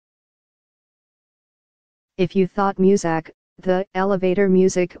If you thought Muzak, the elevator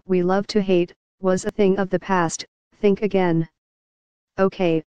music we love to hate, was a thing of the past, think again.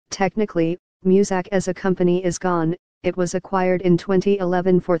 Okay, technically, Muzak as a company is gone. It was acquired in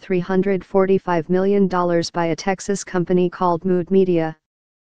 2011 for $345 million by a Texas company called Mood Media.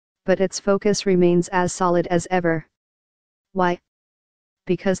 But its focus remains as solid as ever. Why?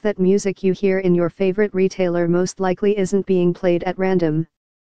 Because that music you hear in your favorite retailer most likely isn't being played at random.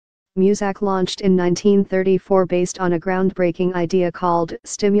 Muzak launched in 1934 based on a groundbreaking idea called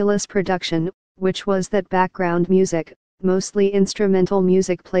stimulus production, which was that background music, mostly instrumental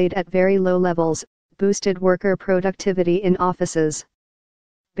music played at very low levels, boosted worker productivity in offices.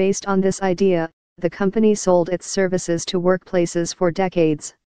 Based on this idea, the company sold its services to workplaces for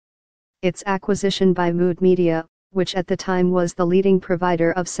decades. Its acquisition by Mood Media, which at the time was the leading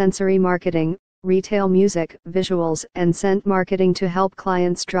provider of sensory marketing, retail music, visuals, and scent marketing to help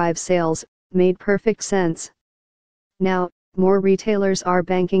clients drive sales, made perfect sense. Now, more retailers are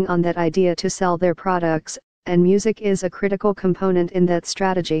banking on that idea to sell their products, and music is a critical component in that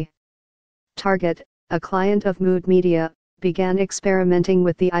strategy. Target, a client of Mood Media, began experimenting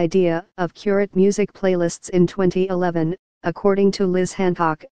with the idea of curate music playlists in 2011, according to Liz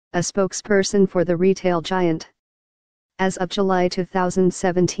Hancock, a spokesperson for the retail giant. As of July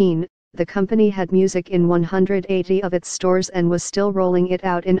 2017, the company had music in 180 of its stores and was still rolling it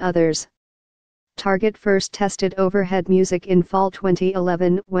out in others. Target first tested overhead music in fall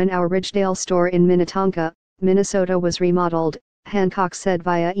 2011 when our Ridgedale store in Minnetonka, Minnesota was remodeled, Hancock said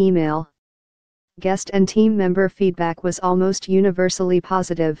via email. Guest and team member feedback was almost universally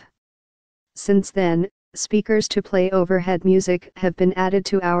positive. Since then, speakers to play overhead music have been added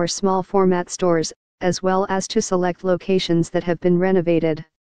to our small format stores, as well as to select locations that have been renovated.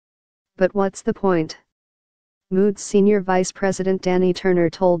 But what's the point? Mood's senior vice president Danny Turner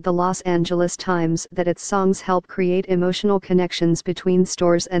told the Los Angeles Times that its songs help create emotional connections between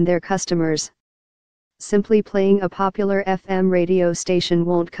stores and their customers. Simply playing a popular FM radio station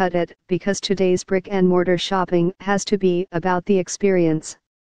won't cut it, because today's brick-and-mortar shopping has to be about the experience.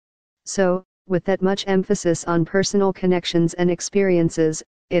 So, with that much emphasis on personal connections and experiences,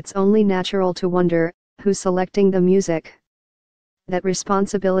 it's only natural to wonder, who's selecting the music? That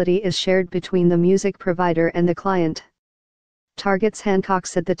responsibility is shared between the music provider and the client. Target's Hancock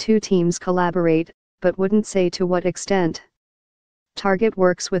said the two teams collaborate, but wouldn't say to what extent. Target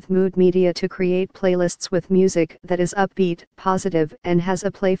works with Mood Media to create playlists with music that is upbeat, positive, and has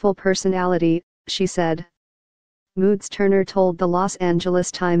a playful personality, she said. Mood's Turner told the Los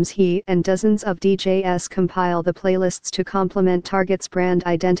Angeles Times he and dozens of DJs compile the playlists to complement Target's brand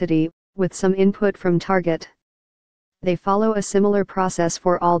identity, with some input from Target. They follow a similar process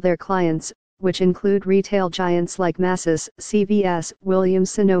for all their clients, which include retail giants like Macy's, CVS,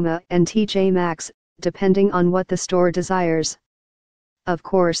 Williams-Sonoma, and TJ Maxx, depending on what the store desires. Of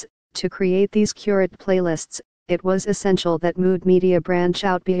course, to create these curate playlists, it was essential that Mood Media branch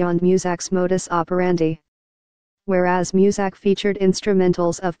out beyond Muzak's modus operandi. Whereas Muzak featured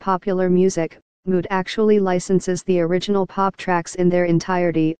instrumentals of popular music, Mood actually licenses the original pop tracks in their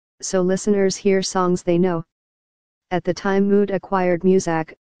entirety, so listeners hear songs they know. At the time Mood acquired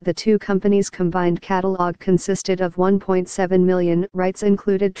Muzak, the two companies' combined catalog consisted of 1.7 million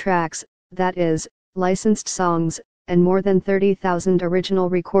rights-included tracks, that is, licensed songs, and more than 30,000 original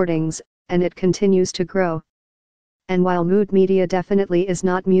recordings, and it continues to grow. And while Mood Media definitely is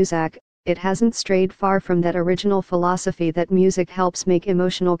not Muzak, it hasn't strayed far from that original philosophy that music helps make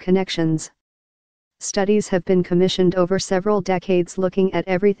emotional connections. Studies have been commissioned over several decades looking at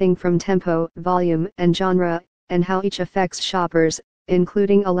everything from tempo, volume, and genre, and how each affects shoppers,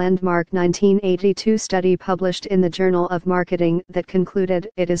 including a landmark 1982 study published in the Journal of Marketing that concluded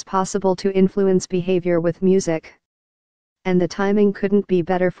it is possible to influence behavior with music. And the timing couldn't be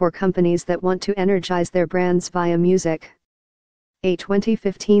better for companies that want to energize their brands via music. A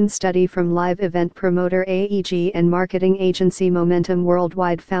 2015 study from live event promoter AEG and marketing agency Momentum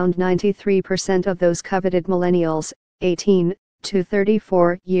Worldwide found 93% of those coveted millennials, 18 to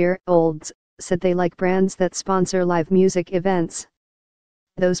 34-year-olds, said they like brands that sponsor live music events.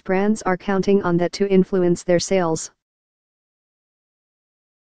 Those brands are counting on that to influence their sales.